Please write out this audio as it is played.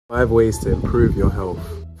5 ways to improve your health.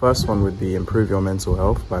 First one would be improve your mental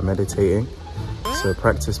health by meditating. So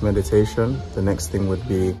practice meditation. The next thing would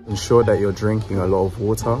be ensure that you're drinking a lot of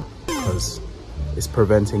water, because it's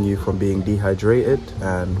preventing you from being dehydrated,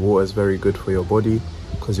 and water is very good for your body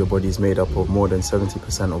because your body is made up of more than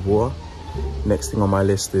 70% of water. Next thing on my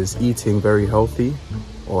list is eating very healthy,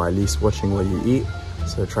 or at least watching what you eat.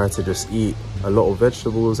 So try to just eat a lot of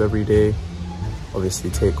vegetables every day. Obviously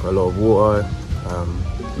take a lot of water.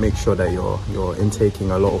 Make sure that you're intaking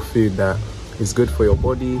a lot of food that is good for your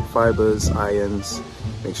body, fibers, irons.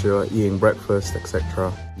 Make sure you're eating breakfast,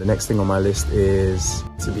 etc. The next thing on my list is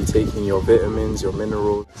to be taking your vitamins, your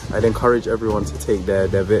minerals. I'd encourage everyone to take their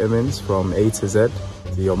vitamins from A to Z.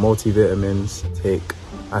 Your multivitamins, take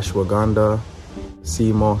ashwagandha,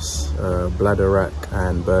 sea moss, bladderwrack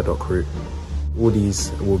and burdock root. All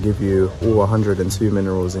these will give you all 102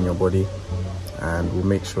 minerals in your body, and will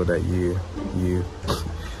make sure that you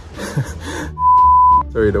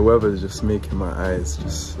sorry, the weather is just making my eyes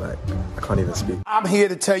just like, I can't even speak. I'm here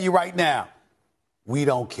to tell you right now, we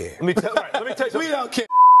don't care. Let me tell you, we don't care.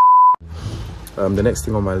 The next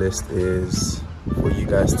thing on my list is for you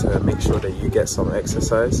guys to make sure that you get some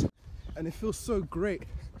exercise. And it feels so great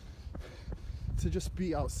to just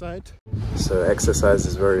be outside. So exercise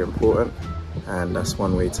is very important, and that's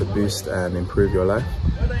one way to boost and improve your life.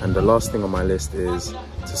 And the last thing on my list is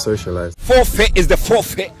to socialize. Forfeit is the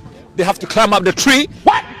forfeit. They have to climb up the tree.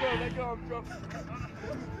 What?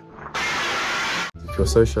 If you're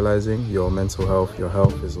socializing, your mental health, your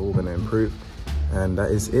health is all going to improve. And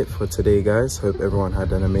that is it for today, guys. Hope everyone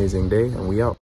had an amazing day, and we out.